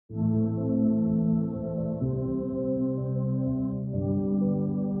I'm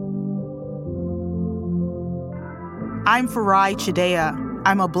Farai Chideya.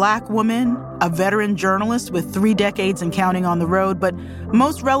 I'm a Black woman, a veteran journalist with 3 decades and counting on the road, but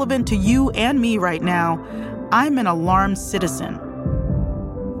most relevant to you and me right now, I'm an alarmed citizen.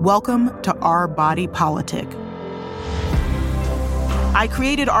 Welcome to Our Body Politic. I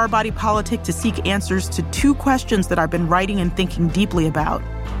created Our Body Politic to seek answers to 2 questions that I've been writing and thinking deeply about.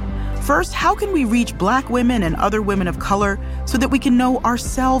 First, how can we reach Black women and other women of color so that we can know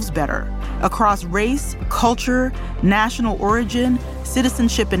ourselves better across race, culture, national origin,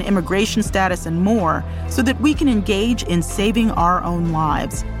 citizenship and immigration status, and more, so that we can engage in saving our own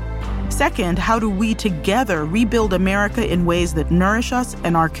lives? Second, how do we together rebuild America in ways that nourish us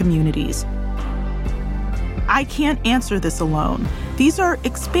and our communities? I can't answer this alone. These are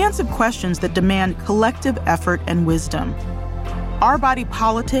expansive questions that demand collective effort and wisdom. Our Body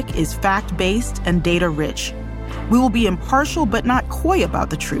Politic is fact-based and data-rich. We will be impartial but not coy about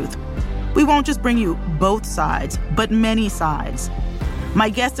the truth. We won't just bring you both sides, but many sides. My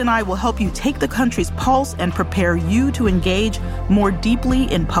guest and I will help you take the country's pulse and prepare you to engage more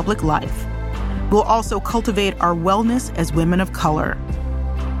deeply in public life. We'll also cultivate our wellness as women of color.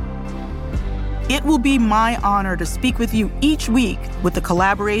 It will be my honor to speak with you each week with the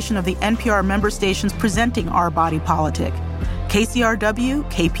collaboration of the NPR member stations presenting Our Body Politic: KCRW,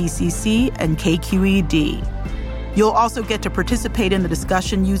 KPCC, and KQED. You'll also get to participate in the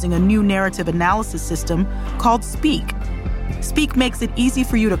discussion using a new narrative analysis system called Speak. Speak makes it easy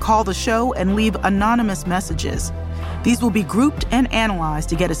for you to call the show and leave anonymous messages. These will be grouped and analyzed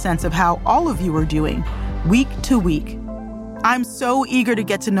to get a sense of how all of you are doing, week to week. I'm so eager to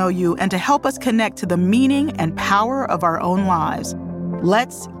get to know you and to help us connect to the meaning and power of our own lives.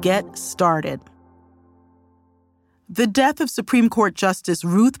 Let's get started. The death of Supreme Court Justice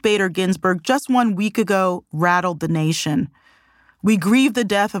Ruth Bader Ginsburg just 1 week ago rattled the nation. We grieve the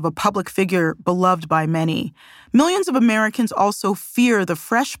death of a public figure beloved by many. Millions of Americans also fear the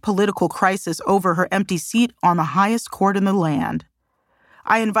fresh political crisis over her empty seat on the highest court in the land.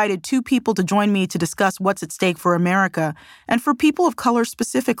 I invited 2 people to join me to discuss what's at stake for America and for people of color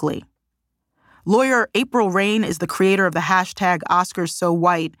specifically. Lawyer April Reign is the creator of the hashtag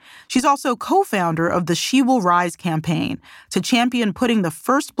 #OscarsSoWhite. She's also co-founder of the She Will Rise campaign to champion putting the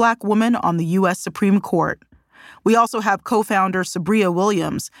first Black woman on the U.S. Supreme Court. We also have co-founder Sabria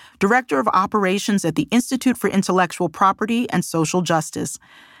Williams, director of operations at the Institute for Intellectual Property and Social Justice.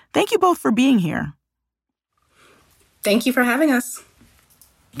 Thank you both for being here. Thank you for having us.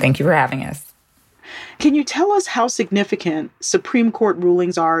 Thank you for having us. Can you tell us how significant Supreme Court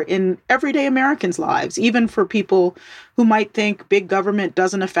rulings are in everyday Americans' lives, even for people who might think big government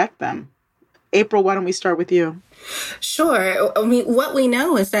doesn't affect them? April, why don't we start with you? Sure. I mean, what we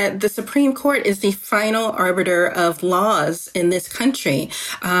know is that the Supreme Court is the final arbiter of laws in this country.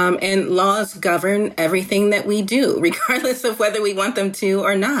 And laws govern everything that we do, regardless of whether we want them to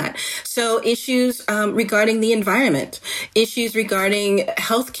or not. So issues regarding the environment, issues regarding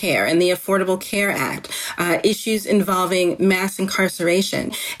healthcare and the Affordable Care Act, issues involving mass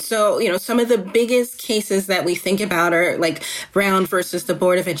incarceration. So, some of the biggest cases that we think about are like Brown versus the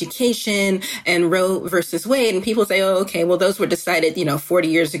Board of Education and Roe versus Wade. And people say, oh, okay, well, those were decided, 40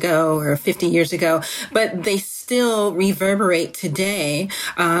 years ago or 50 years ago, but they still reverberate today.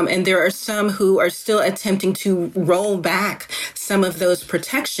 And there are some who are still attempting to roll back some of those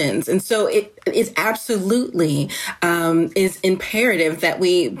protections. And so it is absolutely is imperative that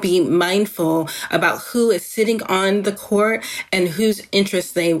we be mindful about who is sitting on the court and whose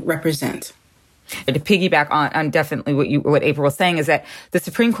interests they represent. To piggyback on definitely what April was saying is that the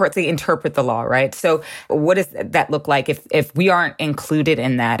Supreme Court, they interpret the law, right? So what does that look like if we aren't included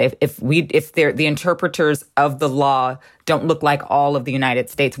in that? If the interpreters of the law don't look like all of the United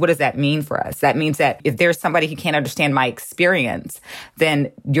States, what does that mean for us? That means that if there's somebody who can't understand my experience,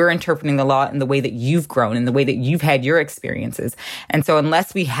 then you're interpreting the law in the way that you've grown, in the way that you've had your experiences. And so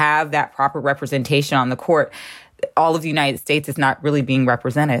unless we have that proper representation on the court, all of the United States is not really being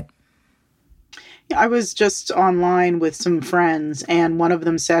represented. I was just online with some friends, and one of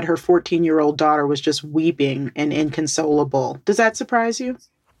them said her 14-year-old daughter was just weeping and inconsolable. Does that surprise you?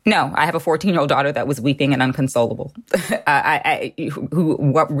 No, I have a 14-year-old daughter that was weeping and inconsolable.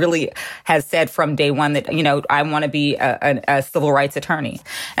 What really has said from day one that, I want to be a civil rights attorney.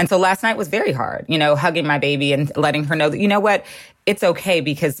 And so last night was very hard, hugging my baby and letting her know that, it's okay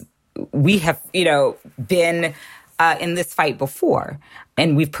because we have, been in this fight before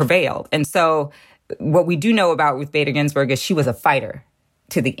and we've prevailed. And so what we do know about Ruth Bader Ginsburg is she was a fighter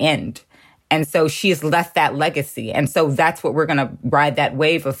to the end. And so she has left that legacy. And so that's what we're going to ride that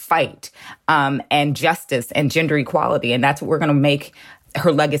wave of fight and justice and gender equality. And that's what we're going to make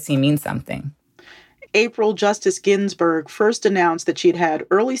her legacy mean something. April, Justice Ginsburg first announced that she'd had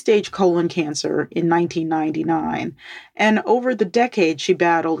early-stage colon cancer in 1999. And over the decade, she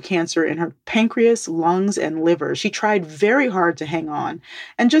battled cancer in her pancreas, lungs, and liver. She tried very hard to hang on.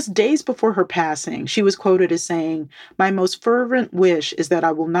 And just days before her passing, she was quoted as saying, "My most fervent wish is that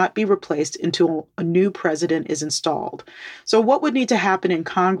I will not be replaced until a new president is installed." So what would need to happen in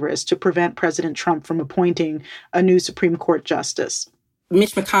Congress to prevent President Trump from appointing a new Supreme Court justice?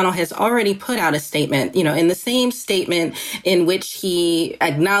 Mitch McConnell has already put out a statement, in the same statement in which he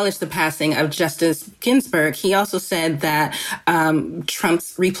acknowledged the passing of Justice Ginsburg. He also said that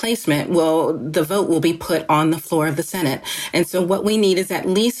Trump's replacement the vote will be put on the floor of the Senate. And so what we need is at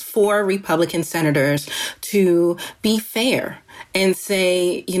least 4 Republican senators to be fair and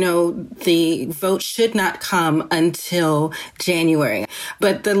say, the vote should not come until January.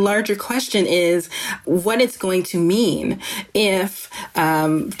 But the larger question is what it's going to mean if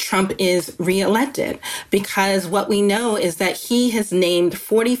Trump is reelected. Because what we know is that he has named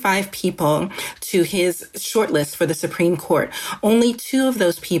 45 people to his shortlist for the Supreme Court. Only 2 of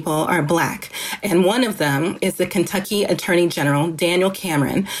those people are Black. And one of them is the Kentucky Attorney General, Daniel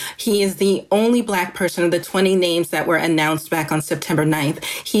Cameron. He is the only Black person of the 20 names that were announced back on September 9th.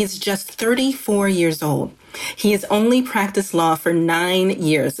 He's just 34 years old. He has only practiced law for 9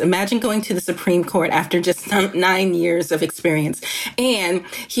 years. Imagine going to the Supreme Court after just 9 years of experience. And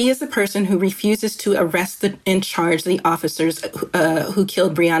he is the person who refuses to arrest and charge the officers who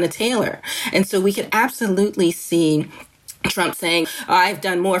killed Breonna Taylor. And so we could absolutely see Trump saying, I've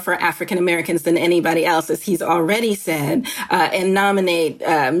done more for African Americans than anybody else, as he's already said, and nominate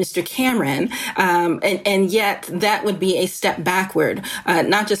Mr. Cameron. And yet that would be a step backward,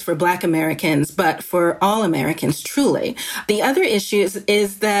 not just for Black Americans, but for all Americans, truly. The other issue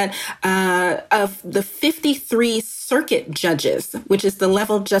is that of the 53 circuit judges, which is the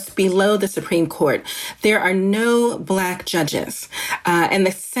level just below the Supreme Court, there are no Black judges. And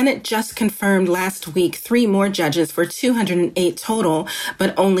the Senate just confirmed last week 3 more judges for 208 total,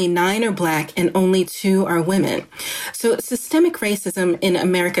 but only 9 are Black and only 2 are women. So systemic racism in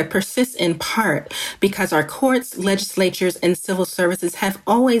America persists in part because our courts, legislatures, and civil services have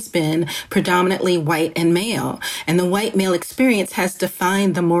always been predominantly white and male. And the white male experience has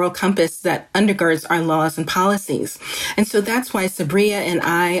defined the moral compass that undergirds our laws and policies. And so that's why Sabria and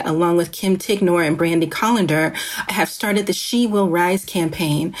I, along with Kim Tignor and Brandy Collender, have started the She Will Rise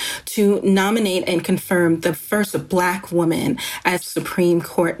campaign to nominate and confirm the first Black woman as Supreme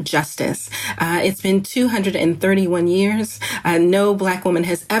Court Justice. It's been 231 years. No Black woman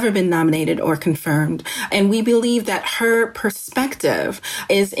has ever been nominated or confirmed. And we believe that her perspective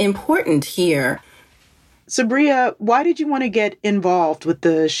is important here. Sabria, why did you want to get involved with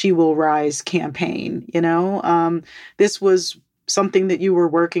the She Will Rise campaign? This was something that you were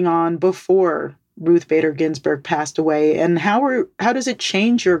working on before Ruth Bader Ginsburg passed away. And how does it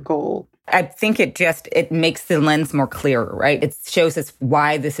change your goal? I think it makes the lens more clear, right? It shows us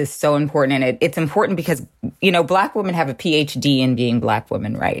why this is so important. And it's important because, Black women have a PhD in being Black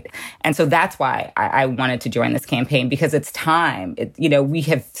women, right? And so that's why I wanted to join this campaign, because it's time. We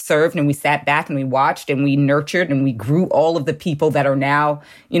have served and we sat back and we watched and we nurtured and we grew all of the people that are now,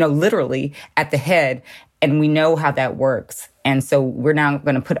 literally at the head. And we know how that works. And so we're now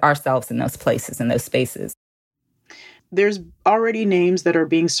going to put ourselves in those places, in those spaces. There's already names that are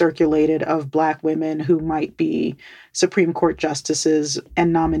being circulated of Black women who might be Supreme Court justices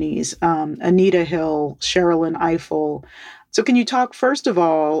and nominees. Anita Hill, Sherrilyn Ifill. So can you talk, first of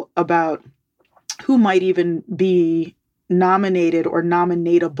all, about who might even be nominated or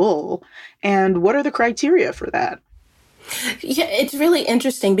nominatable, and what are the criteria for that? Yeah, it's really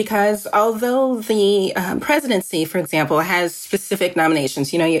interesting because although the presidency, for example, has specific nominations,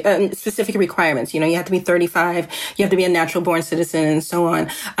 specific requirements, you have to be 35, you have to be a natural born citizen and so on.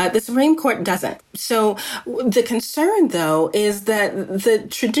 The Supreme Court doesn't. So the concern, though, is that the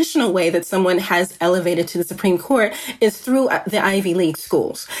traditional way that someone has elevated to the Supreme Court is through the Ivy League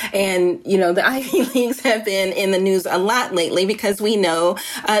schools. And, the Ivy Leagues have been in the news a lot lately because we know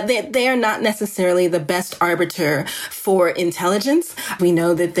that they are not necessarily the best arbiter for intelligence. We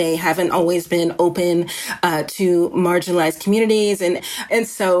know that they haven't always been open to marginalized communities. And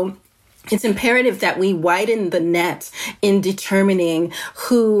so it's imperative that we widen the net in determining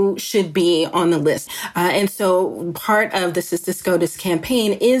who should be on the list. And so part of the Sister SCOTUS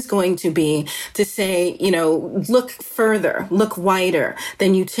campaign is going to be to say, look further, look wider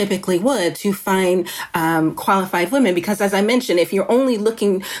than you typically would to find qualified women. Because as I mentioned, if you're only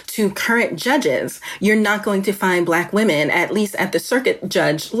looking to current judges, you're not going to find Black women, at least at the circuit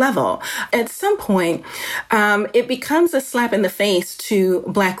judge level. At some point, it becomes a slap in the face to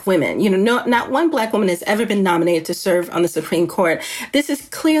Black women. Not one Black woman has ever been nominated to serve on the Supreme Court. This is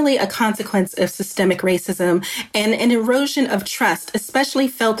clearly a consequence of systemic racism and an erosion of trust, especially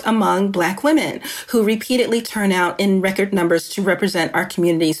felt among Black women who repeatedly turn out in record numbers to represent our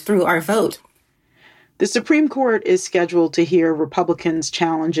communities through our vote. The Supreme Court is scheduled to hear Republicans'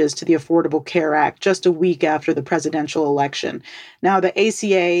 challenges to the Affordable Care Act just a week after the presidential election. Now, the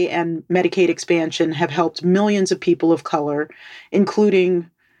ACA and Medicaid expansion have helped millions of people of color, including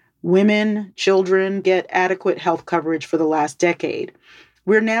women, children, get adequate health coverage for the last decade.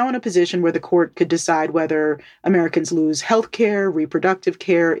 We're now in a position where the court could decide whether Americans lose health care, reproductive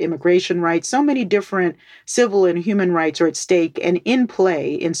care, immigration rights. So many different civil and human rights are at stake and in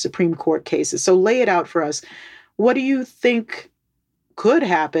play in Supreme Court cases. So lay it out for us. What do you think could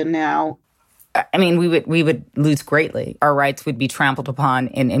happen now? I mean, we would lose greatly. Our rights would be trampled upon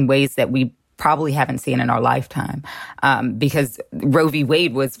in ways that we probably haven't seen in our lifetime, because Roe v.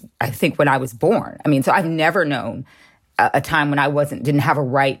 Wade was, I think, when I was born. I mean, so I've never known a time when I didn't have a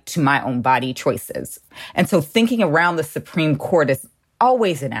right to my own body choices. And so thinking around the Supreme Court is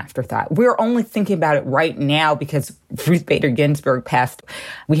always an afterthought. We're only thinking about it right now because Ruth Bader Ginsburg passed.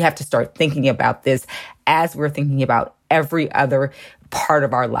 We have to start thinking about this as we're thinking about every other part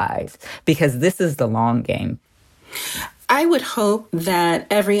of our lives, because this is the long game. I would hope that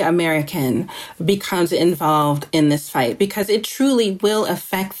every American becomes involved in this fight, because it truly will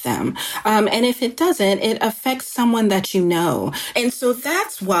affect them. And if it doesn't, it affects someone that you know. And so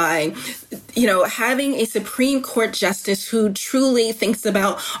that's why, having a Supreme Court justice who truly thinks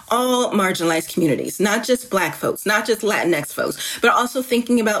about all marginalized communities, not just Black folks, not just Latinx folks, but also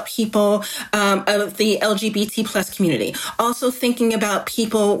thinking about people of the LGBT plus community, also thinking about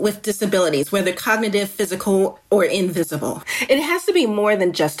people with disabilities, whether cognitive, physical, or invisible. It has to be more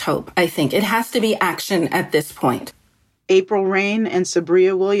than just hope, I think. It has to be action at this point. April Reign and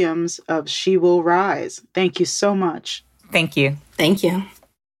Sabria Williams of She Will Rise. Thank you so much. Thank you. Thank you.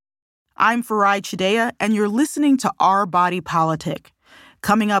 I'm Farai Chideya, and you're listening to Our Body Politic.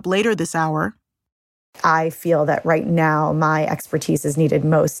 Coming up later this hour, I feel that right now my expertise is needed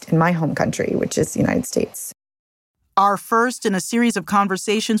most in my home country, which is the United States. Our first in a series of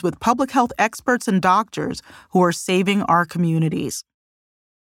conversations with public health experts and doctors who are saving our communities.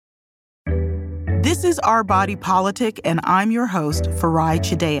 This is Our Body Politic, and I'm your host, Farai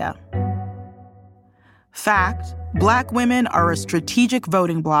Chideya. Fact: Black women are a strategic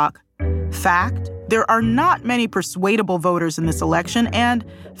voting bloc. Fact: there are not many persuadable voters in this election. And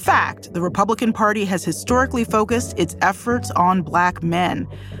fact: the Republican Party has historically focused its efforts on Black men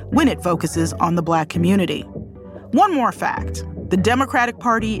when it focuses on the Black community. One more fact: the Democratic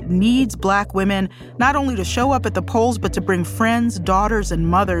Party needs Black women not only to show up at the polls, but to bring friends, daughters, and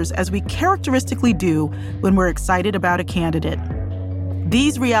mothers, as we characteristically do when we're excited about a candidate.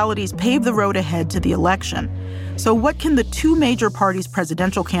 These realities pave the road ahead to the election. So what can the two major parties'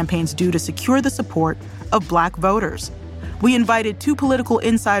 presidential campaigns do to secure the support of Black voters? We invited two political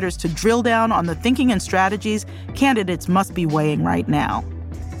insiders to drill down on the thinking and strategies candidates must be weighing right now.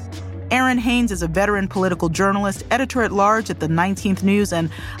 Aaron Haynes is a veteran political journalist, editor-at-large at the 19th News, and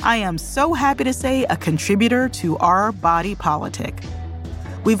I am so happy to say a contributor to Our Body Politic.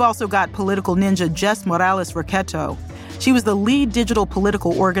 We've also got political ninja Jess Morales-Roqueto. She was the lead digital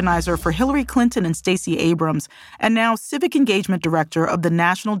political organizer for Hillary Clinton and Stacey Abrams, and now civic engagement director of the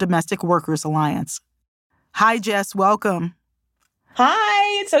National Domestic Workers Alliance. Hi, Jess. Welcome.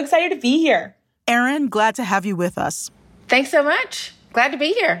 Hi. So excited to be here. Aaron, glad to have you with us. Thanks so much. Glad to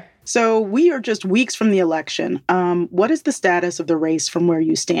be here. So we are just weeks from the election. What is the status of the race from where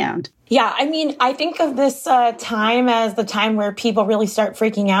you stand? Yeah, I mean, I think of this time as the time where people really start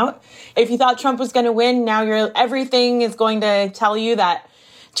freaking out. If you thought Trump was going to win, now everything is going to tell you that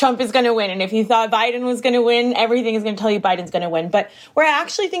Trump is going to win. And if you thought Biden was going to win, everything is going to tell you Biden's going to win. But where I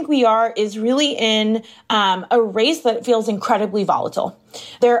actually think we are is really in a race that feels incredibly volatile.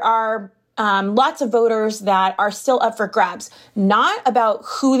 There are lots of voters that are still up for grabs, not about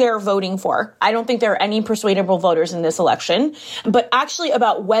who they're voting for. I don't think there are any persuadable voters in this election, but actually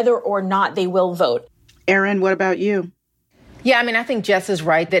about whether or not they will vote. Aaron, what about you? Yeah, I mean, I think Jess is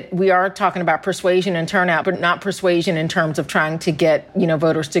right that we are talking about persuasion and turnout, but not persuasion in terms of trying to get,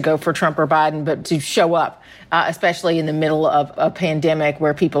 voters to go for Trump or Biden, but to show up, especially in the middle of a pandemic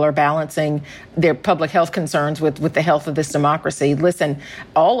where people are balancing their public health concerns with the health of this democracy. Listen,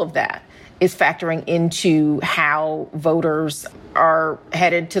 all of that is factoring into how voters are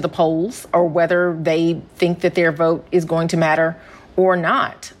headed to the polls or whether they think that their vote is going to matter or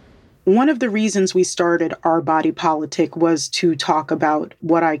not. One of the reasons we started Our Body Politic was to talk about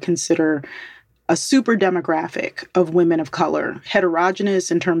what I consider a super demographic of women of color, heterogeneous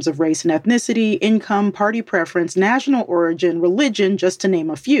in terms of race and ethnicity, income, party preference, national origin, religion, just to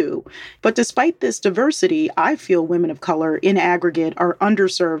name a few. But despite this diversity, I feel women of color in aggregate are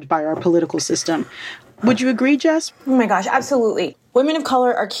underserved by our political system. Would you agree, Jess? Oh my gosh, absolutely. Women of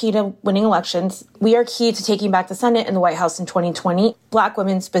color are key to winning elections. We are key to taking back the Senate and the White House in 2020. Black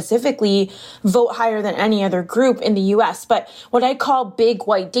women specifically vote higher than any other group in the U.S. But what I call big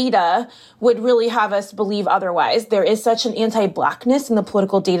white data would really have us believe otherwise. There is such an anti-Blackness in the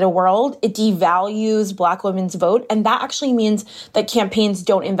political data world. It devalues Black women's vote. And that actually means that campaigns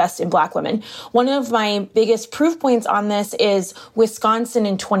don't invest in Black women. One of my biggest proof points on this is Wisconsin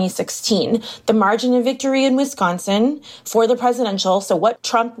in 2016. The margin of victory in Wisconsin for the presidential, so what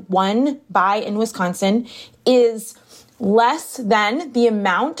Trump won by in Wisconsin, is less than the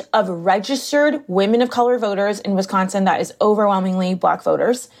amount of registered women of color voters in Wisconsin that is overwhelmingly Black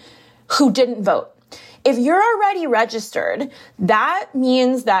voters who didn't vote. If you're already registered, that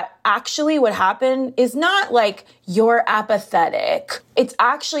means that actually what happened is not like you're apathetic. It's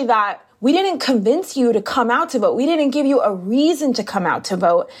actually that we didn't convince you to come out to vote. We didn't give you a reason to come out to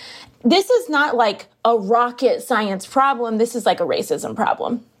vote. This is not like a rocket science problem. This is like a racism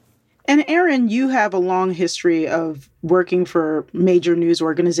problem. And Erin, you have a long history of working for major news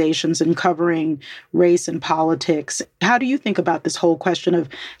organizations and covering race and politics. How do you think about this whole question of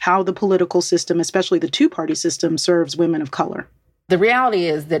how the political system, especially the two-party system, serves women of color? The reality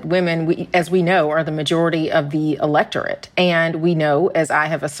is that women, as we know, are the majority of the electorate. And we know, as I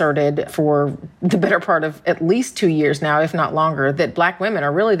have asserted for the better part of at least 2 years now, if not longer, that Black women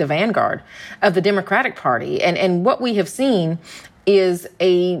are really the vanguard of the Democratic Party. And what we have seen is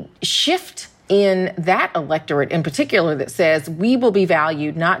a shift in that electorate in particular that says we will be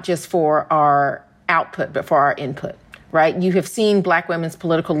valued not just for our output, but for our input. Right? You have seen Black women's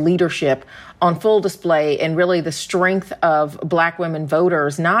political leadership on full display and really the strength of Black women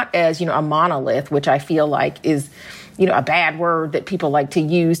voters, not as, a monolith, which I feel like is, a bad word that people like to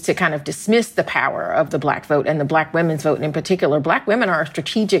use to kind of dismiss the power of the Black vote and the Black women's vote in particular. Black women are a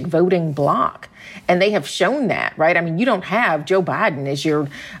strategic voting bloc. And they have shown that, right? I mean, you don't have Joe Biden as your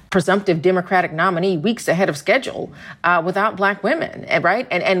presumptive Democratic nominee weeks ahead of schedule without Black women, right?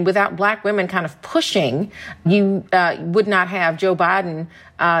 And without Black women kind of pushing, you would not have Joe Biden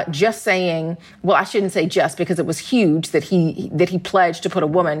just saying, well, I shouldn't say just because it was huge that he pledged to put a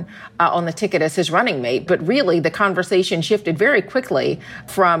woman on the ticket as his running mate. But really, the conversation shifted very quickly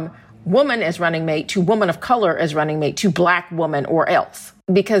from woman as running mate to woman of color as running mate to Black woman or else.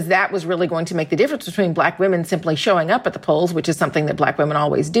 Because that was really going to make the difference between Black women simply showing up at the polls, which is something that Black women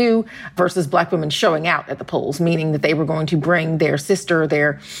always do, versus Black women showing out at the polls, meaning that they were going to bring their sister,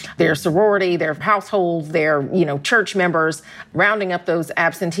 their sorority, their household, their, church members, rounding up those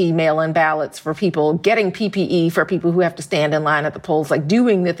absentee mail-in ballots for people, getting PPE for people who have to stand in line at the polls, like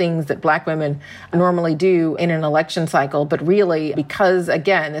doing the things that Black women normally do in an election cycle. But really, because,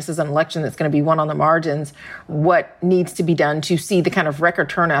 again, this is an election that's going to be won on the margins, what needs to be done to see the kind of record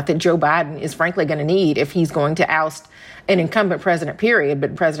turnout that Joe Biden is frankly going to need if he's going to oust an incumbent president, period,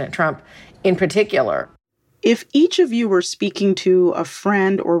 but President Trump in particular. If each of you were speaking to a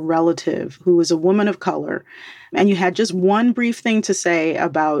friend or relative who is a woman of color, and you had just one brief thing to say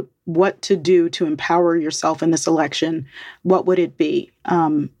about what to do to empower yourself in this election, what would it be?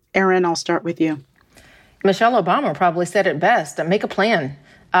 Erin, I'll start with you. Michelle Obama probably said it best, make a plan.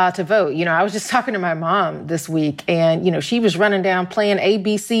 To vote. I was just talking to my mom this week and, she was running down plan A,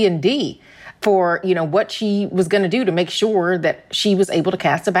 B, C, and D for, what she was going to do to make sure that she was able to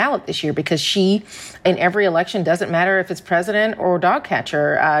cast a ballot this year because she, in every election, doesn't matter if it's president or dog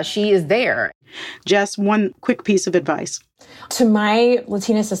catcher, she is there. Jess, one quick piece of advice. To my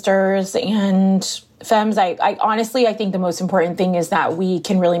Latina sisters and femmes, I honestly think the most important thing is that we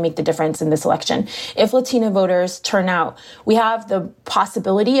can really make the difference in this election. If Latina voters turn out, we have the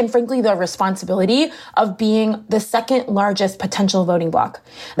possibility and frankly the responsibility of being the second largest potential voting bloc.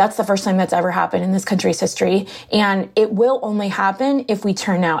 That's the first time that's ever happened in this country's history. And it will only happen if we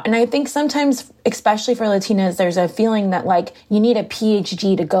turn out. And I think sometimes especially for Latinas, there's a feeling that like you need a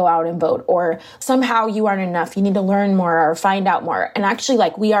PhD to go out and vote, or somehow you aren't enough. You need to learn more or find out more. And actually,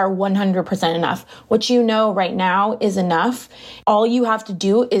 like, we are 100% enough. What you know right now is enough. All you have to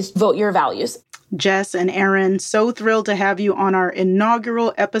do is vote your values. Jess and Aaron, so thrilled to have you on our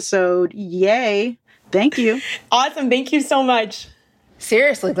inaugural episode. Yay. Thank you. Awesome. Thank you so much.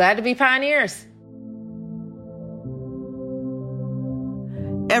 Seriously, glad to be pioneers.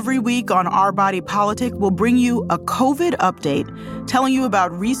 Every week on Our Body Politic, we'll bring you a COVID update, telling you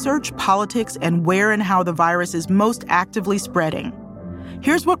about research, politics, and where and how the virus is most actively spreading.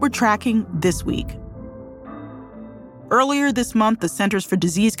 Here's what we're tracking this week. Earlier this month, the Centers for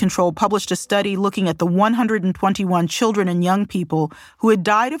Disease Control published a study looking at the 121 children and young people who had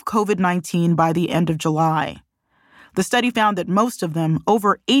died of COVID-19 by the end of July. The study found that most of them,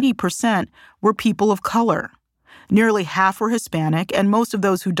 over 80%, were people of color. Nearly half were Hispanic, and most of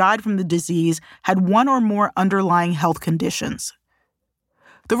those who died from the disease had one or more underlying health conditions.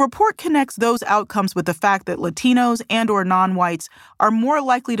 The report connects those outcomes with the fact that Latinos and/or non-whites are more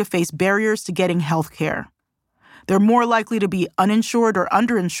likely to face barriers to getting health care. They're more likely to be uninsured or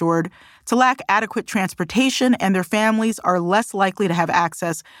underinsured, to lack adequate transportation, and their families are less likely to have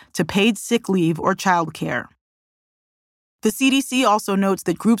access to paid sick leave or childcare. The CDC also notes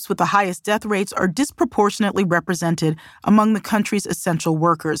that groups with the highest death rates are disproportionately represented among the country's essential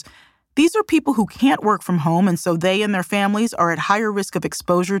workers. These are people who can't work from home, and so they and their families are at higher risk of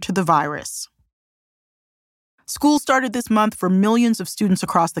exposure to the virus. School started this month for millions of students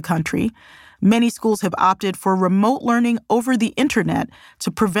across the country. Many schools have opted for remote learning over the internet to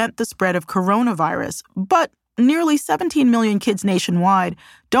prevent the spread of coronavirus, but nearly 17 million kids nationwide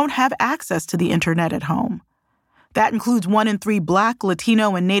don't have access to the internet at home. That includes 1 in 3 Black,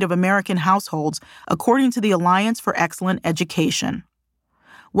 Latino, and Native American households, according to the Alliance for Excellent Education.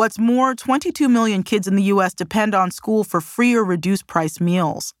 What's more, 22 million kids in the U.S. depend on school for free or reduced-price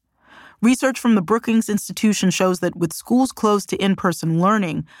meals. Research from the Brookings Institution shows that with schools closed to in-person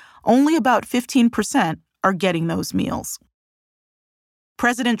learning, only about 15% are getting those meals.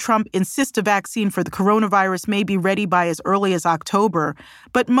 President Trump insists a vaccine for the coronavirus may be ready by as early as October,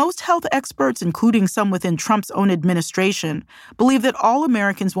 but most health experts, including some within Trump's own administration, believe that all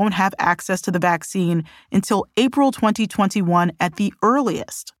Americans won't have access to the vaccine until April 2021 at the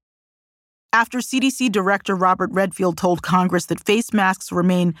earliest. After CDC Director Robert Redfield told Congress that face masks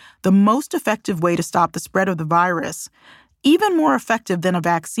remain the most effective way to stop the spread of the virus, even more effective than a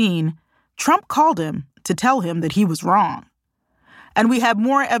vaccine, Trump called him to tell him that he was wrong. And we have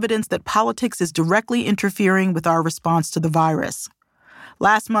more evidence that politics is directly interfering with our response to the virus.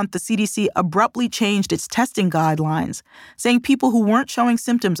 Last month, the CDC abruptly changed its testing guidelines, saying people who weren't showing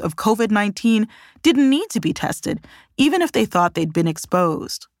symptoms of COVID-19 didn't need to be tested, even if they thought they'd been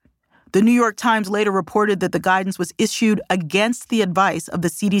exposed. The New York Times later reported that the guidance was issued against the advice of the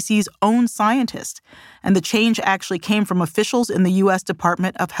CDC's own scientists, and the change actually came from officials in the U.S.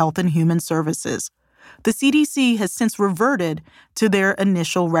 Department of Health and Human Services. The CDC has since reverted to their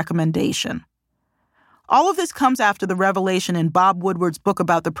initial recommendation. All of this comes after the revelation in Bob Woodward's book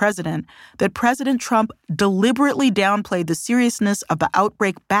about the president that President Trump deliberately downplayed the seriousness of the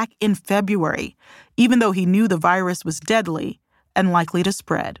outbreak back in February, even though he knew the virus was deadly and likely to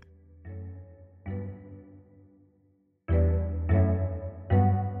spread.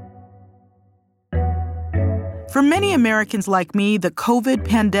 For many Americans like me, the COVID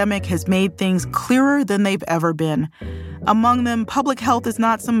pandemic has made things clearer than they've ever been. Among them, public health is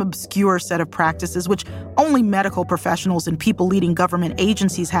not some obscure set of practices which only medical professionals and people leading government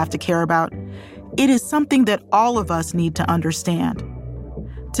agencies have to care about. It is something that all of us need to understand.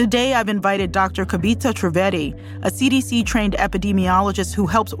 Today, I've invited Dr. Kavita Trivedi, a CDC-trained epidemiologist who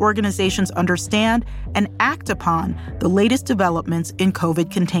helps organizations understand and act upon the latest developments in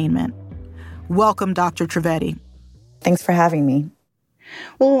COVID containment. Welcome, Dr. Trivedi. Thanks for having me.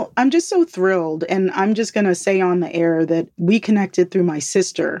 Well, I'm just so thrilled, and I'm just going to say on the air that we connected through my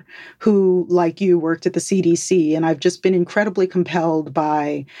sister, who, like you, worked at the CDC, and I've just been incredibly compelled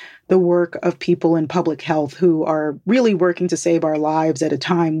by the work of people in public health who are really working to save our lives at a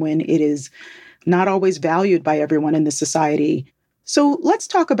time when it is not always valued by everyone in this society. So let's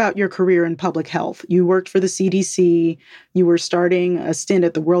talk about your career in public health. You worked for the CDC. You were starting a stint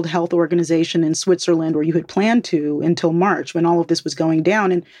at the World Health Organization in Switzerland, where you had planned to until March when all of this was going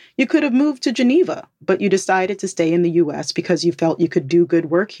down. And you could have moved to Geneva, but you decided to stay in the U.S. because you felt you could do good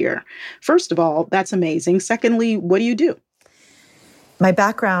work here. First of all, that's amazing. Secondly, what do you do? My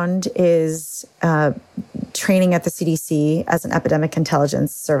background is training at the CDC as an epidemic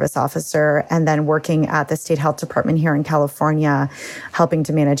intelligence service officer, and then working at the state health department here in California, helping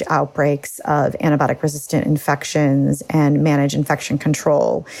to manage outbreaks of antibiotic-resistant infections and manage infection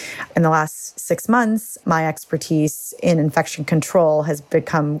control. In the last 6 months, my expertise in infection control has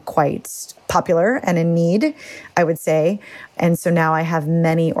become quite popular and in need, I would say. And so now I have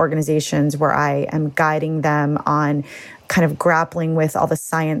many organizations where I am guiding them on kind of grappling with all the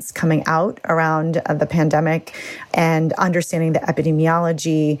science coming out around the pandemic and understanding the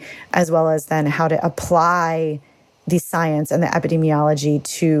epidemiology, as well as then how to apply the science and the epidemiology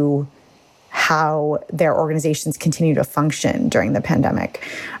to how their organizations continue to function during the pandemic.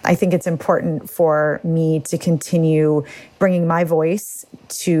 I think it's important for me to continue bringing my voice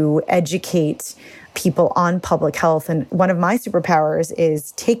to educate people on public health. And one of my superpowers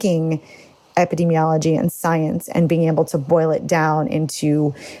is taking epidemiology and science and being able to boil it down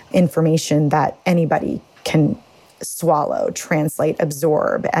into information that anybody can swallow, translate,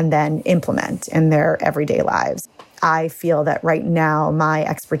 absorb, and then implement in their everyday lives. I feel that right now my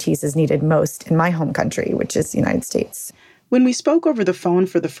expertise is needed most in my home country, which is the United States. When we spoke over the phone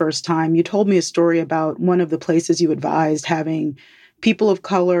for the first time, you told me a story about one of the places you advised having people of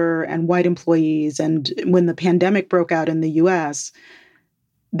color and white employees. And when the pandemic broke out in the US,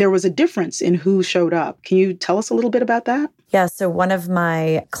 there was a difference in who showed up. Can you tell us a little bit about that? Yeah, so one of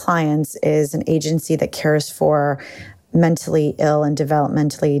my clients is an agency that cares for mentally ill and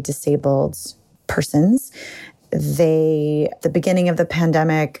developmentally disabled persons. They, at the beginning of the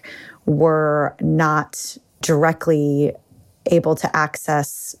pandemic, were not directly able to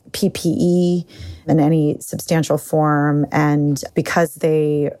access PPE in any substantial form. And because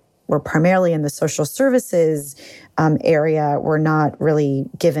they were primarily in the social services area, were not really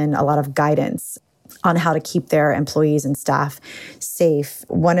given a lot of guidance on how to keep their employees and staff safe.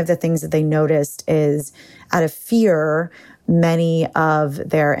 One of the things that they noticed is, out of fear, many of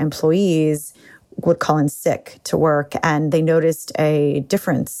their employees would call in sick to work, and they noticed a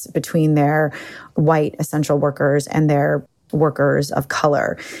difference between their white essential workers and their workers of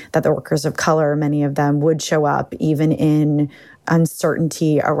color, that the workers of color, many of them would show up even in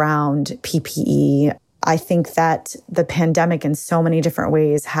uncertainty around PPE. I think that the pandemic in so many different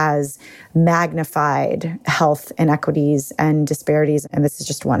ways has magnified health inequities and disparities, and this is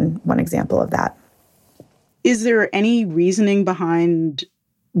just one example of that. Is there any reasoning behind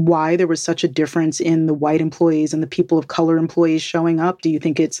why there was such a difference in the white employees and the people of color employees showing up? Do you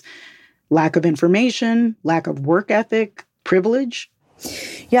think it's lack of information, lack of work ethic, privilege?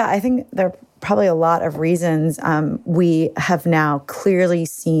 Yeah, I think there are probably a lot of reasons. We have now clearly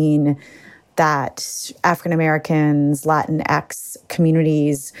seen that African Americans, Latinx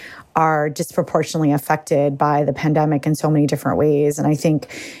communities are disproportionately affected by the pandemic in so many different ways. And I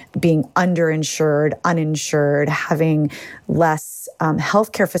think being underinsured, uninsured, having less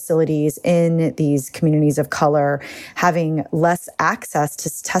healthcare facilities in these communities of color, having less access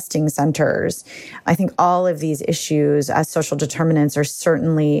to testing centers, I think all of these issues as social determinants are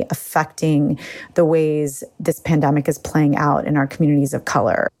certainly affecting the ways this pandemic is playing out in our communities of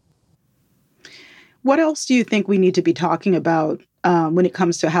color. What else do you think we need to be talking about when it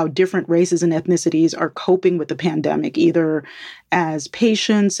comes to how different races and ethnicities are coping with the pandemic, either as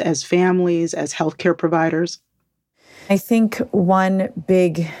patients, as families, as healthcare providers? I think one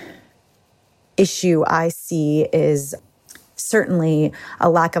big issue I see is certainly a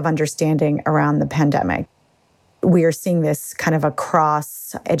lack of understanding around the pandemic. We are seeing this kind of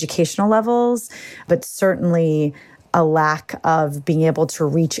across educational levels, but certainly a lack of being able to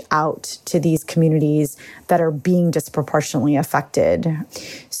reach out to these communities that are being disproportionately affected.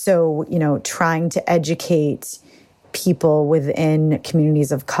 So, trying to educate people within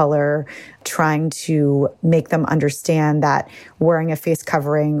communities of color, trying to make them understand that wearing a face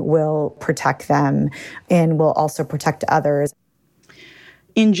covering will protect them and will also protect others.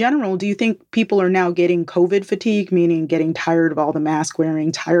 In general, do you think people are now getting COVID fatigue, meaning getting tired of all the mask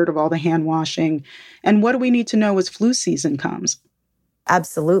wearing, tired of all the hand washing? And what do we need to know as flu season comes?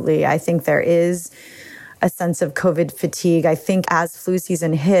 Absolutely. I think there is a sense of COVID fatigue. I think as flu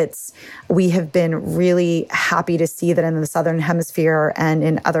season hits, we have been really happy to see that in the Southern Hemisphere and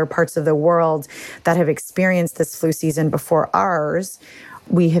in other parts of the world that have experienced this flu season before ours,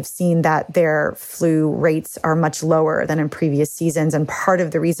 we have seen that their flu rates are much lower than in previous seasons. And part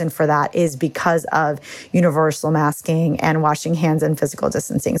of the reason for that is because of universal masking and washing hands and physical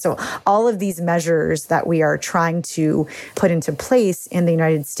distancing. So all of these measures that we are trying to put into place in the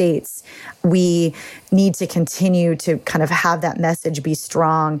United States, we need to continue to kind of have that message be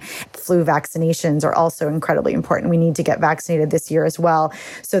strong. Flu vaccinations are also incredibly important. We need to get vaccinated this year as well,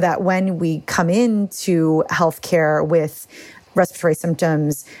 so that when we come into healthcare with respiratory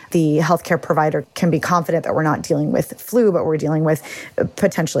symptoms, the healthcare provider can be confident that we're not dealing with flu, but we're dealing with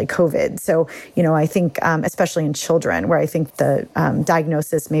potentially COVID. So, I think, especially in children, where I think the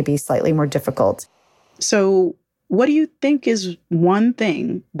diagnosis may be slightly more difficult. So what do you think is one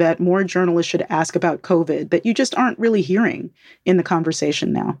thing that more journalists should ask about COVID that you just aren't really hearing in the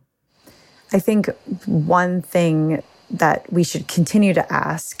conversation now? I think one thing that we should continue to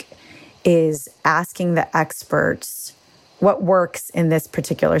ask is asking the experts what works in this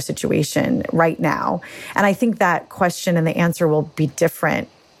particular situation right now. And I think that question and the answer will be different.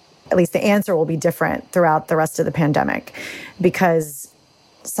 At least the answer will be different throughout the rest of the pandemic, because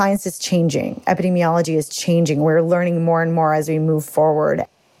science is changing. Epidemiology is changing. We're learning more and more as we move forward.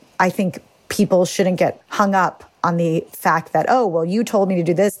 I think people shouldn't get hung up on the fact that, oh, well, you told me to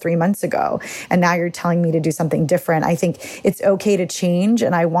do this 3 months ago, and now you're telling me to do something different. I think it's okay to change,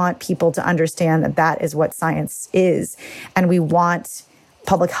 and I want people to understand that that is what science is. And we want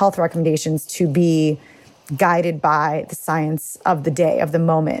public health recommendations to be guided by the science of the day, of the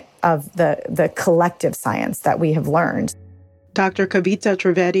moment, of the collective science that we have learned. Dr. Kavita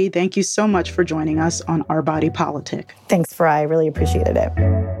Trivedi, thank you so much for joining us on Our Body Politic. Thanks, Farai. I really appreciated it.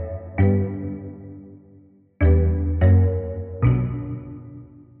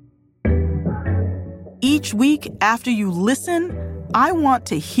 Each week after you listen, I want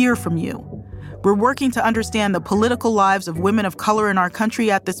to hear from you. We're working to understand the political lives of women of color in our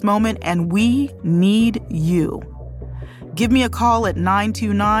country at this moment, and we need you. Give me a call at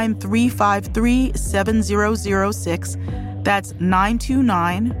 929-353-7006. That's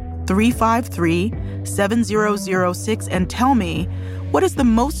 929-353-7006, and tell me, what is the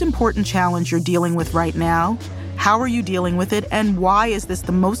most important challenge you're dealing with right now? How are you dealing with it? And why is this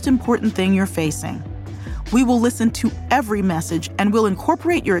the most important thing you're facing? We will listen to every message and will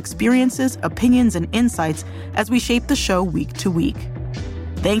incorporate your experiences, opinions, and insights as we shape the show week to week.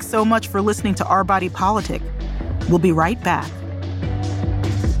 Thanks so much for listening to Our Body Politic. We'll be right back.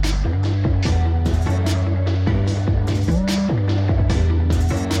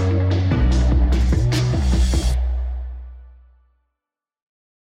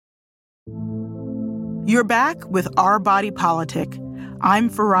 You're back with Our Body Politic. I'm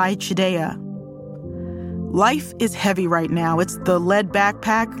Farai Chideya. Life is heavy right now. It's the lead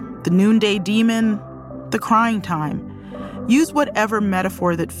backpack, the noonday demon, the crying time. Use whatever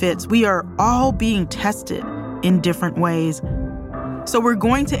metaphor that fits. We are all being tested in different ways. So we're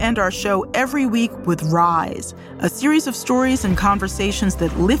going to end our show every week with Rise, a series of stories and conversations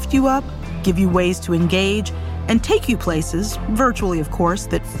that lift you up, give you ways to engage, and take you places, virtually of course,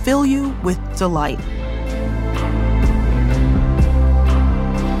 that fill you with delight.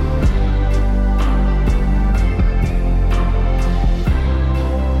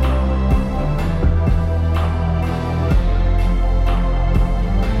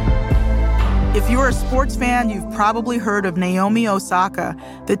 If you're a sports fan, you've probably heard of Naomi Osaka,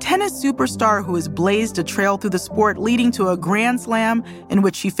 the tennis superstar who has blazed a trail through the sport, leading to a Grand Slam in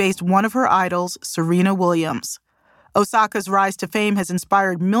which she faced one of her idols, Serena Williams. Osaka's rise to fame has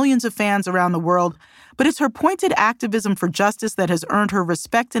inspired millions of fans around the world, but it's her pointed activism for justice that has earned her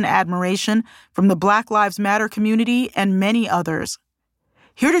respect and admiration from the Black Lives Matter community and many others.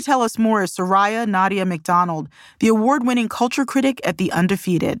 Here to tell us more is Soraya Nadia McDonald, the award-winning culture critic at The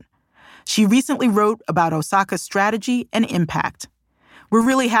Undefeated. She recently wrote about Osaka's strategy and impact. We're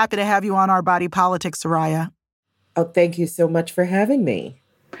really happy to have you on Our Body Politics, Soraya. Oh, thank you so much for having me.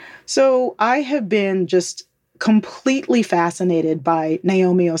 So I have been just completely fascinated by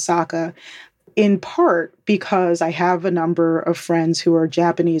Naomi Osaka, in part because I have a number of friends who are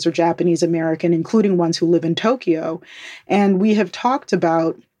Japanese or Japanese American, including ones who live in Tokyo. And we have talked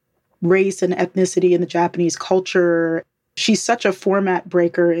about race and ethnicity in the Japanese culture. She's such a format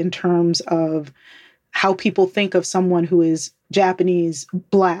breaker in terms of how people think of someone who is Japanese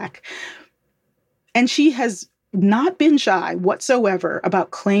Black. And she has not been shy whatsoever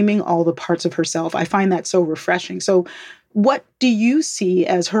about claiming all the parts of herself. I find that so refreshing. So what do you see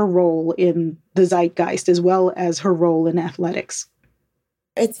as her role in the zeitgeist as well as her role in athletics?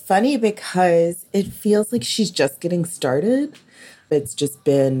 It's funny because it feels like she's just getting started. It's just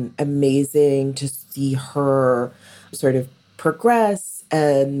been amazing to see her sort of progress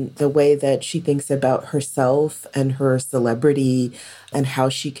and the way that she thinks about herself and her celebrity and how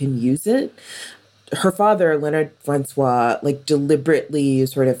she can use it. Her father, Leonard Francois, like deliberately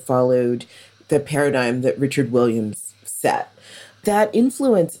sort of followed the paradigm that Richard Williams set. That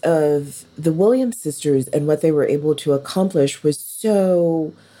influence of the Williams sisters and what they were able to accomplish was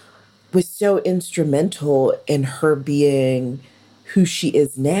so instrumental in her being who she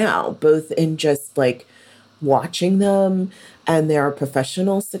is now, both in just like watching them and their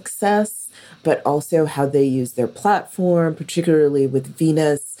professional success, but also how they use their platform, particularly with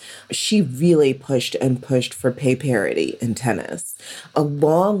Venus. She really pushed for pay parity in tennis,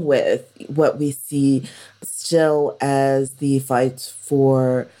 along with what we see still as the fights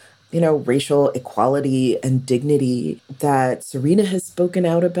for, racial equality and dignity that Serena has spoken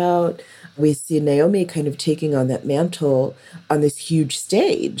out about. We see Naomi kind of taking on that mantle on this huge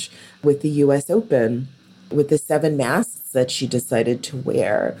stage with the US Open, with the 7 masks that she decided to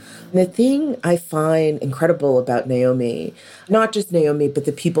wear. And the thing I find incredible about Naomi, not just Naomi, but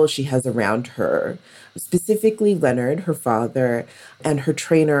the people she has around her, specifically Leonard, her father, and her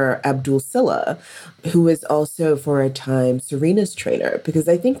trainer, Abdul Silla, who was also for a time Serena's trainer. Because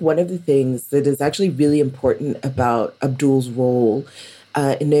I think one of the things that is actually really important about Abdul's role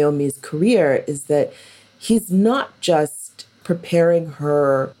in Naomi's career is that he's not just preparing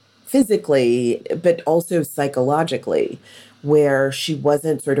her physically, but also psychologically, where she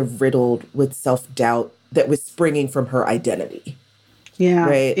wasn't sort of riddled with self-doubt that was springing from her identity. Yeah.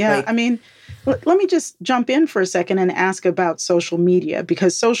 Right? Yeah. Let me just jump in for a second and ask about social media,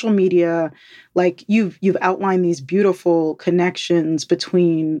 because social media, like you've outlined these beautiful connections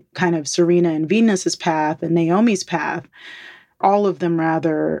between kind of Serena and Venus's path and Naomi's path. All of them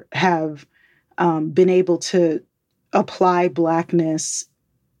rather have been able to apply Blackness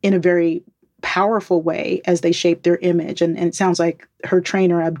in a very powerful way as they shape their image. And it sounds like her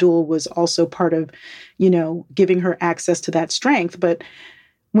trainer, Abdul, was also part of, giving her access to that strength. But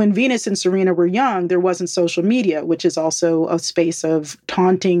when Venus and Serena were young, there wasn't social media, which is also a space of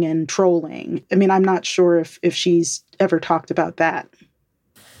taunting and trolling. I'm not sure if she's ever talked about that.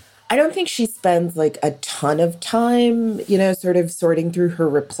 I don't think she spends like a ton of time, sort of sorting through her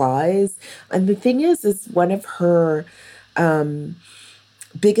replies. And the thing is one of her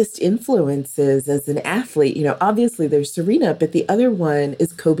biggest influences as an athlete, obviously there's Serena, but the other one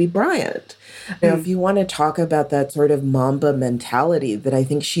is Kobe Bryant. Now, if you want to talk about that sort of Mamba mentality that I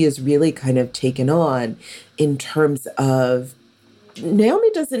think she has really kind of taken on in terms of,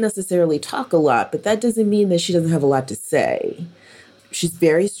 Naomi doesn't necessarily talk a lot, but that doesn't mean that she doesn't have a lot to say. She's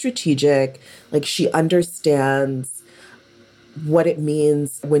very strategic, like she understands what it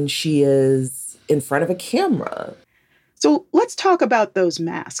means when she is in front of a camera. So let's talk about those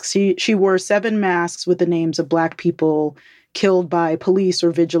masks. She wore 7 masks with the names of Black people killed by police or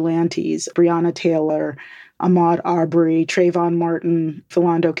vigilantes: Breonna Taylor, Ahmaud Arbery, Trayvon Martin,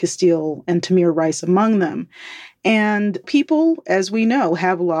 Philando Castile, and Tamir Rice among them. And people, as we know,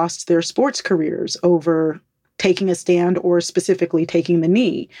 have lost their sports careers over taking a stand or specifically taking the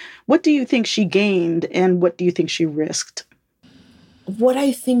knee. What do you think she gained and what do you think she risked? What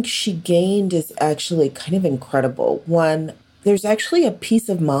I think she gained is actually kind of incredible. One, there's actually a peace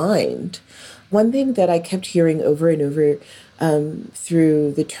of mind. One thing that I kept hearing over and over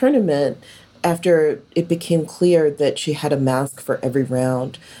through the tournament after it became clear that she had a mask for every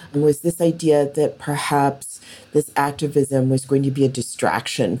round was this idea that perhaps this activism was going to be a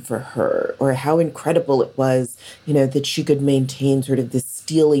distraction for her, or how incredible it was, that she could maintain sort of this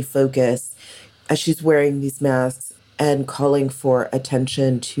steely focus as she's wearing these masks and calling for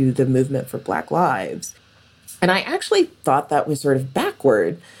attention to the movement for Black lives. And I actually thought that was sort of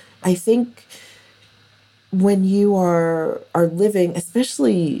backward. I think when you are living,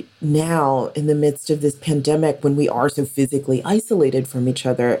 especially now in the midst of this pandemic, when we are so physically isolated from each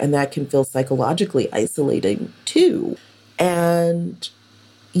other, and that can feel psychologically isolating too. And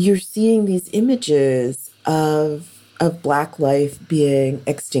you're seeing these images of Black life being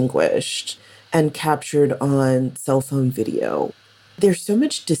extinguished and captured on cell phone video. There's so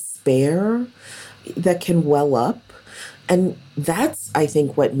much despair that can well up. And that's, I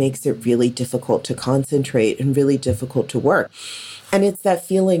think, what makes it really difficult to concentrate and really difficult to work. And it's that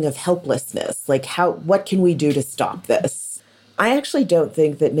feeling of helplessness, like what can we do to stop this? I actually don't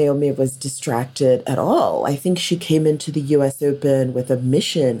think that Naomi was distracted at all. I think she came into the US Open with a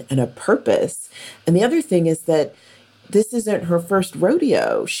mission and a purpose. And the other thing is that this isn't her first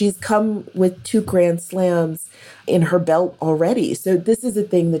rodeo. She's come with 2 Grand Slams in her belt already. So this is a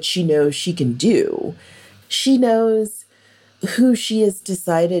thing that she knows she can do. She knows who she has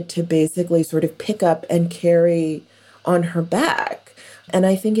decided to basically sort of pick up and carry on her back. And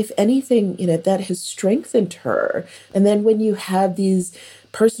I think if anything, that has strengthened her. And then when you have these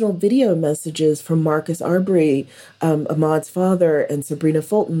personal video messages from Marcus Arbery, Ahmaud's father, and Sabrina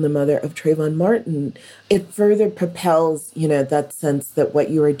Fulton, the mother of Trayvon Martin, it further propels, that sense that what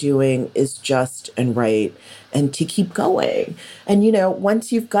you are doing is just and right, and to keep going. And,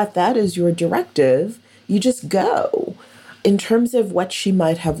 once you've got that as your directive, you just go. In terms of what she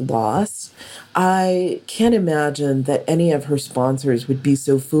might have lost, I can't imagine that any of her sponsors would be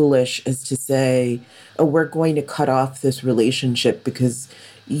so foolish as to say, oh, we're going to cut off this relationship because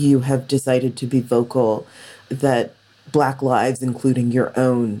you have decided to be vocal that Black lives, including your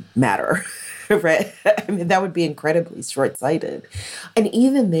own, matter. Right? I mean, that would be incredibly short-sighted. And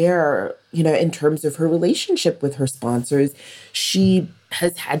even there, in terms of her relationship with her sponsors, she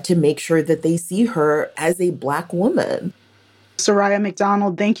has had to make sure that they see her as a Black woman. Soraya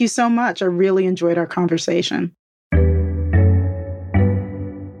McDonald, thank you so much. I really enjoyed our conversation.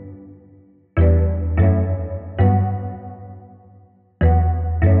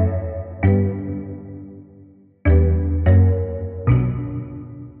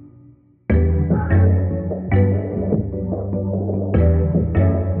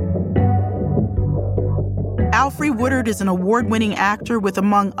 Alfre Woodard is an award-winning actor with,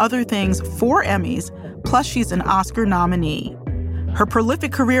 among other things, 4 Emmys, plus she's an Oscar nominee. Her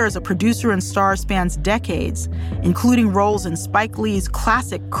prolific career as a producer and star spans decades, including roles in Spike Lee's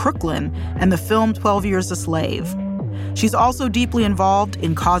classic Crooklyn and the film 12 Years a Slave. She's also deeply involved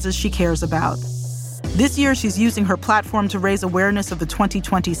in causes she cares about. This year, she's using her platform to raise awareness of the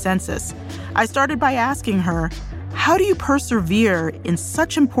 2020 census. I started by asking her, how do you persevere in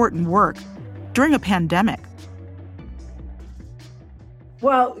such important work during a pandemic?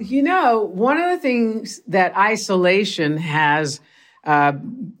 Well, one of the things that isolation has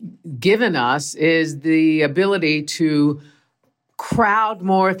given us is the ability to crowd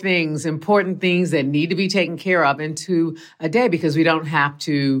more things, important things that need to be taken care of into a day, because we don't have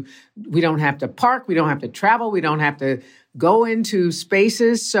to park, we don't have to travel, we don't have to go into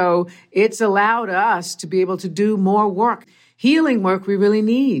spaces. So it's allowed us to be able to do more work, healing work we really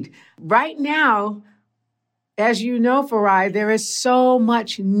need. Right now, as you know, Farai, there is so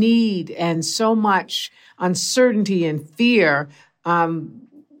much need and so much uncertainty and fear.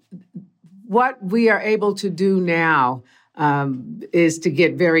 What we are able to do now is to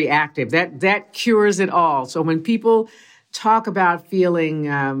get very active. That cures it all. So when people talk about feeling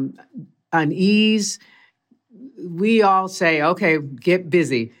unease, we all say, okay, get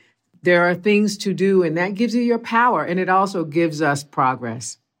busy. There are things to do, and that gives you your power, and it also gives us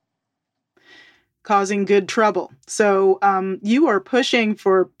progress. Causing good trouble. So you are pushing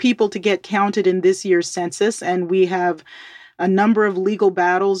for people to get counted in this year's census, and we have a number of legal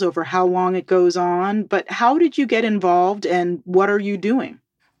battles over how long it goes on. But how did you get involved, and what are you doing?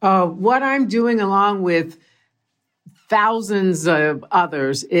 What I'm doing, along with thousands of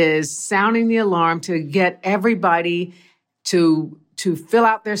others, is sounding the alarm to get everybody to fill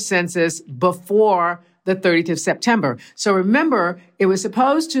out their census before the 30th of September. So remember, it was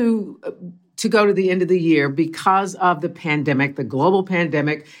supposed to go to the end of the year because of the pandemic, the global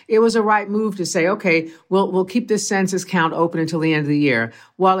pandemic. It was a right move to say, okay, we'll keep this census count open until the end of the year.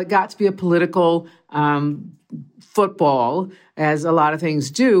 Well, it got to be a political football, as a lot of things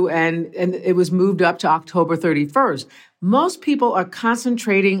do, and it was moved up to October 31st. Most people are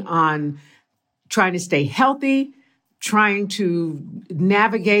concentrating on trying to stay healthy, trying to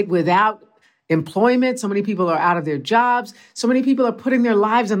navigate without employment. So many people are out of their jobs. So many people are putting their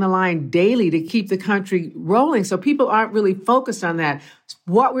lives on the line daily to keep the country rolling. So people aren't really focused on that.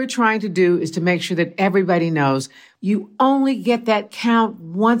 What we're trying to do is to make sure that everybody knows you only get that count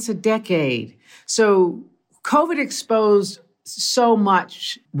once a decade. So COVID exposed so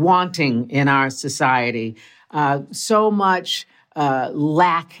much wanting in our society, so much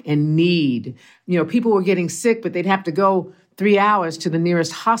lack and need. People were getting sick, but they'd have to go 3 hours to the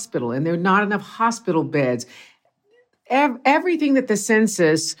nearest hospital, and there are not enough hospital beds. Everything that the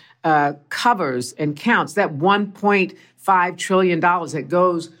census covers and counts, that $1.5 trillion that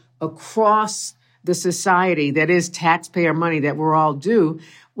goes across the society, that is taxpayer money that we're all due.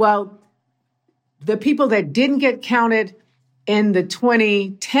 Well, the people that didn't get counted in the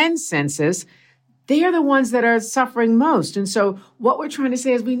 2010 census, they are the ones that are suffering most. And so what we're trying to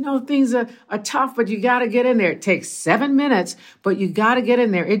say is, we know things are tough, but you got to get in there. It takes 7 minutes, but you got to get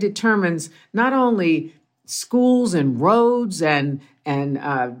in there. It determines not only schools and roads and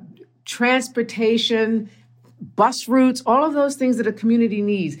transportation, bus routes, all of those things that a community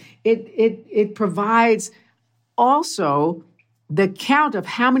needs. It provides also the count of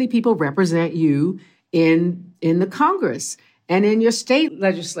how many people represent you in the Congress. and in your state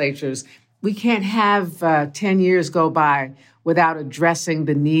legislatures. We can't have 10 years go by without addressing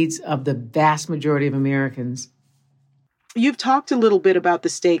the needs of the vast majority of Americans. You've talked a little bit about the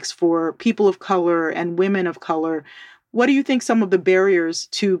stakes for people of color and women of color. What do you think some of the barriers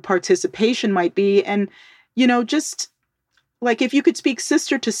to participation might be? And, just like if you could speak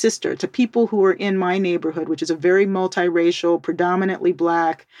sister to people who are in my neighborhood, which is a very multiracial, predominantly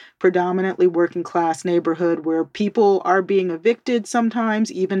Black, predominantly working class neighborhood where people are being evicted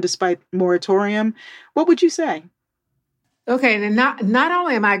sometimes, even despite moratorium, what would you say? Okay, and not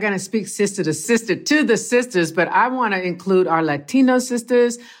only am I going to speak sister to the sisters, but I want to include our Latino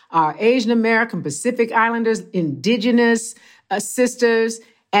sisters, our Asian American, Pacific Islanders, Indigenous sisters,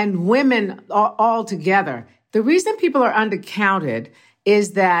 and women all together. The reason people are undercounted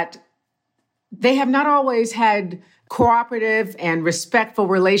is that they have not always had cooperative and respectful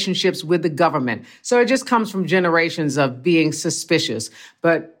relationships with the government. So it just comes from generations of being suspicious.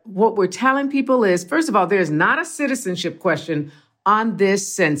 But what we're telling people is, first of all, there's not a citizenship question on this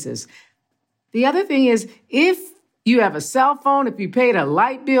census. The other thing is, if you have a cell phone, if you paid a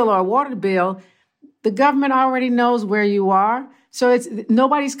light bill or a water bill, the government already knows where you are. So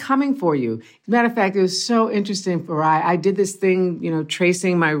nobody's coming for you. As a matter of fact, it was so interesting, Farai. I did this thing,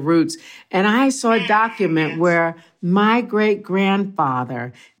 tracing my roots, and I saw a document where my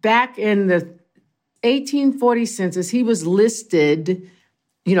great-grandfather, back in the 1840 census, he was listed,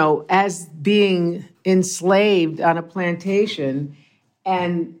 as being enslaved on a plantation.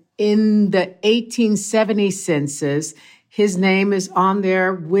 And in the 1870 census, his name is on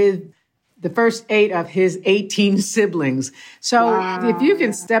there with the first 8 of his 18 siblings. So wow. If you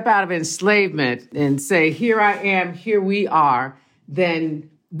can step out of enslavement and say, here I am, here we are, then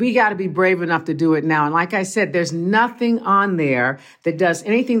we got to be brave enough to do it now. And like I said, there's nothing on there that does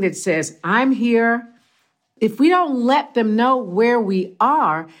anything that says, I'm here. If we don't let them know where we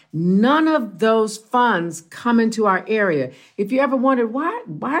are, none of those funds come into our area. If you ever wondered,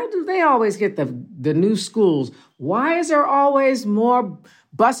 why do they always get the new schools? Why is there always more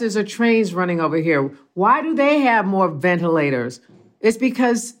buses or trains running over here? Why do they have more ventilators? It's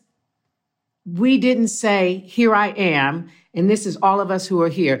because we didn't say, here I am, and this is all of us who are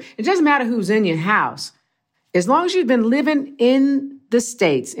here. It doesn't matter who's in your house. As long as you've been living in the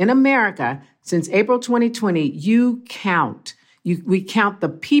States, in America, since April 2020, you count. We count the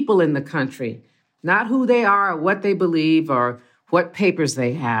people in the country, not who they are or what they believe or what papers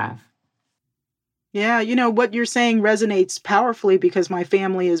they have. Yeah, what you're saying resonates powerfully because my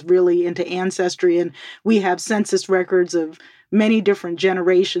family is really into ancestry and we have census records of many different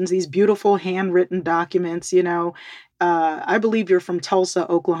generations, these beautiful handwritten documents, I believe you're from Tulsa,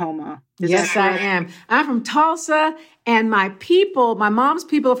 Oklahoma. Yes, I am. I'm from Tulsa, and my mom's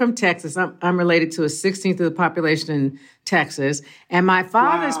people are from Texas. I'm related to a 16th of the population in Texas. And my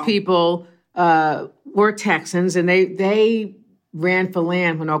father's people were Texans, and they ran for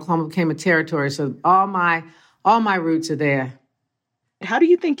land when Oklahoma became a territory. So all my roots are there. How do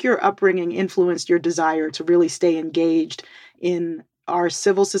you think your upbringing influenced your desire to really stay engaged in our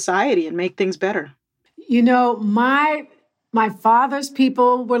civil society and make things better? My father's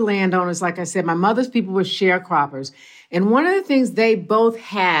people were landowners, like I said. My mother's people were sharecroppers. And one of the things they both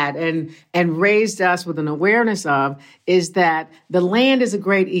had and raised us with an awareness of is that the land is a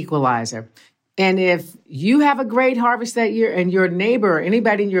great equalizer. And if you have a great harvest that year and your neighbor or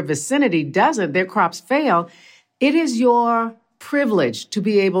anybody in your vicinity doesn't, their crops fail, it is your privilege to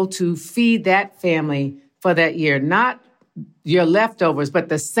be able to feed that family for that year, not your leftovers, but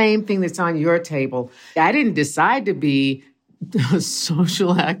the same thing that's on your table. I didn't decide to be a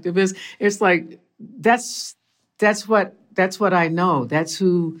social activist. It's like, that's what I know. That's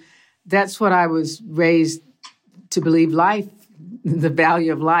what I was raised to believe. Life, the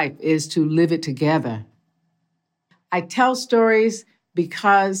value of life is to live it together. I tell stories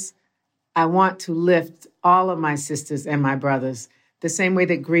because I want to lift all of my sisters and my brothers the same way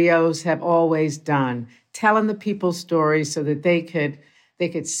that griots have always done, telling the people stories so that they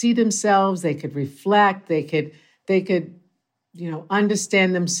could see themselves, they could reflect, they could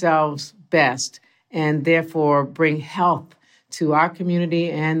understand themselves best, and therefore bring health to our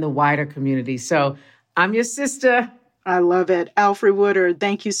community and the wider community. So I'm your sister. I love it. Alfre Woodard,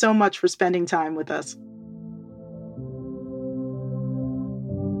 thank you so much for spending time with us.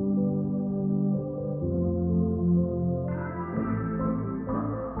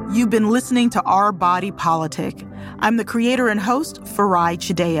 You've been listening to Our Body Politic. I'm the creator and host, Farai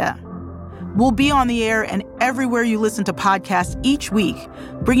Chideya. We'll be on the air and everywhere you listen to podcasts each week,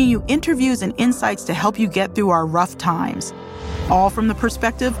 bringing you interviews and insights to help you get through our rough times. all from the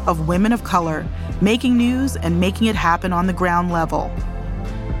perspective of women of color, making news and making it happen on the ground level.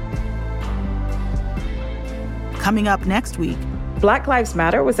 Coming up next week, Black Lives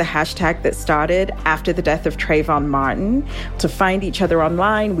Matter was a hashtag that started after the death of Trayvon Martin. To find each other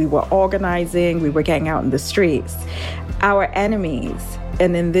online, we were organizing, we were getting out in the streets. Our enemies,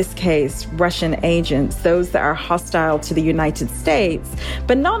 and in this case, Russian agents, those that are hostile to the United States,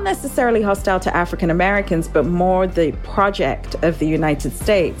 but not necessarily hostile to African Americans, but more the project of the United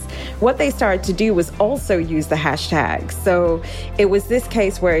States. What they started to do was also use the hashtag. So it was this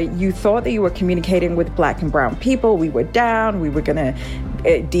case where you thought that you were communicating with Black and brown people. We were down, we were going to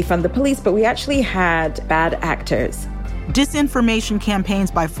defund the police, but we actually had bad actors. Disinformation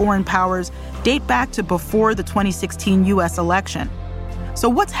campaigns by foreign powers date back to before the 2016 U.S. election. So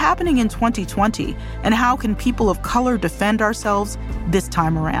what's happening in 2020, and how can people of color defend ourselves this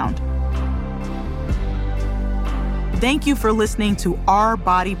time around? Thank you for listening to Our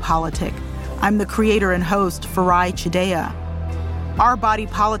Body Politic. I'm the creator and host, Farai Chideya. Our Body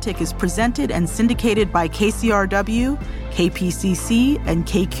Politic is presented and syndicated by KCRW, KPCC, and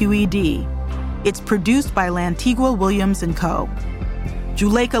KQED. It's produced by Lantigua Williams & Co.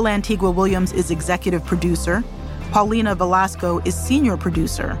 Juleka Lantigua Williams is executive producer. Paulina Velasco is senior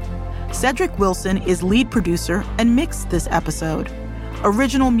producer. Cedric Wilson is lead producer and mixed this episode.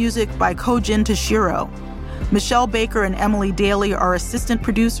 Original music by Kojin Toshiro. Michelle Baker and Emily Daly are assistant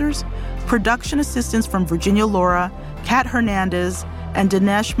producers. Production assistants from Virginia Laura, Kat Hernandez, and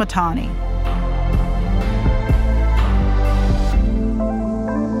Dinesh Matani.